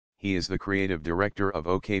He is the creative director of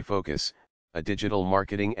OK Focus, a digital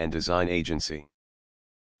marketing and design agency.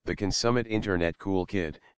 The consummate internet cool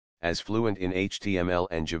kid, as fluent in HTML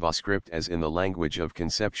and JavaScript as in the language of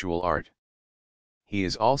conceptual art. He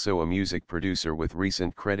is also a music producer with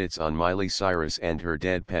recent credits on Miley Cyrus and Her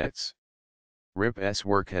Dead Pets. Rip's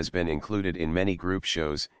work has been included in many group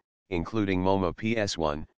shows, including MoMA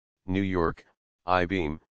PS1, New York,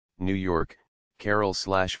 I-Beam, New York,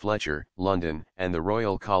 Carroll/Fletcher, London, and the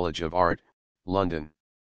Royal College of Art, London.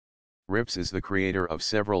 Rips is the creator of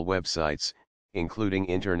several websites, including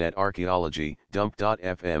Internet Archaeology,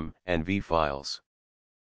 Dump.fm, and V-Files.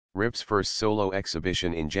 Rip's first solo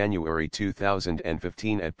exhibition in January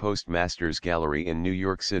 2015 at Postmasters Gallery in New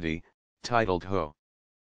York City, titled Ho,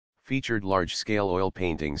 featured large-scale oil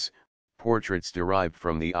paintings, portraits derived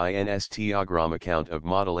from the Instagram account of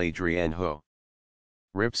model Adrienne Ho.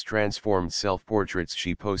 Rip's transformed self-portraits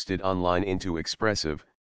she posted online into expressive,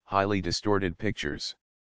 highly distorted pictures.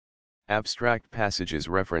 Abstract passages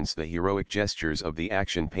reference the heroic gestures of the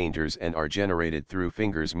action painters and are generated through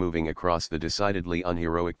fingers moving across the decidedly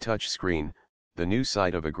unheroic touch screen, the new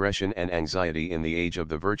side of aggression and anxiety in the age of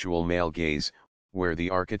the virtual male gaze, where the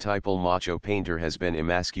archetypal macho painter has been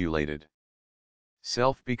emasculated.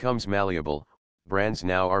 Self becomes malleable, brands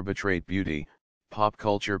now arbitrate beauty, pop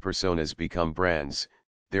culture personas become brands,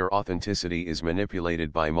 their authenticity is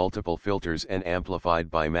manipulated by multiple filters and amplified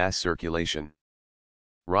by mass circulation.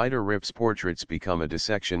 Ryder Rip's portraits become a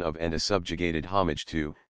dissection of and a subjugated homage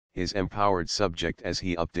to his empowered subject as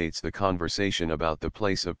he updates the conversation about the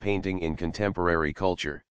place of painting in contemporary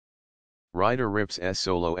culture. Ryder Rip's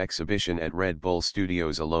solo exhibition at Red Bull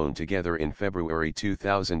Studios Alone Together in February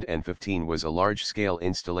 2015 was a large-scale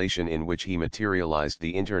installation in which he materialized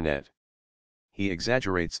the Internet. He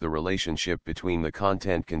exaggerates the relationship between the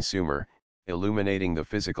content consumer, illuminating the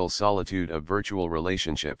physical solitude of virtual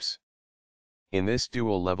relationships. In this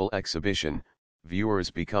dual-level exhibition, viewers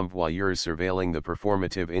become voyeurs surveilling the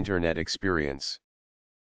performative Internet experience.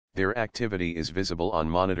 Their activity is visible on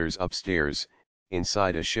monitors upstairs,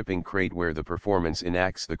 inside a shipping crate where the performance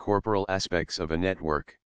enacts the corporal aspects of a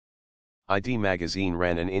network. ID Magazine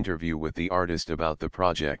ran an interview with the artist about the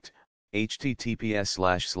project,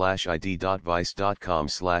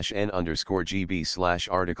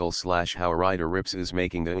 https://id.vice.com/n_gb/article/how Ryder Rips is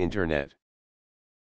making the Internet.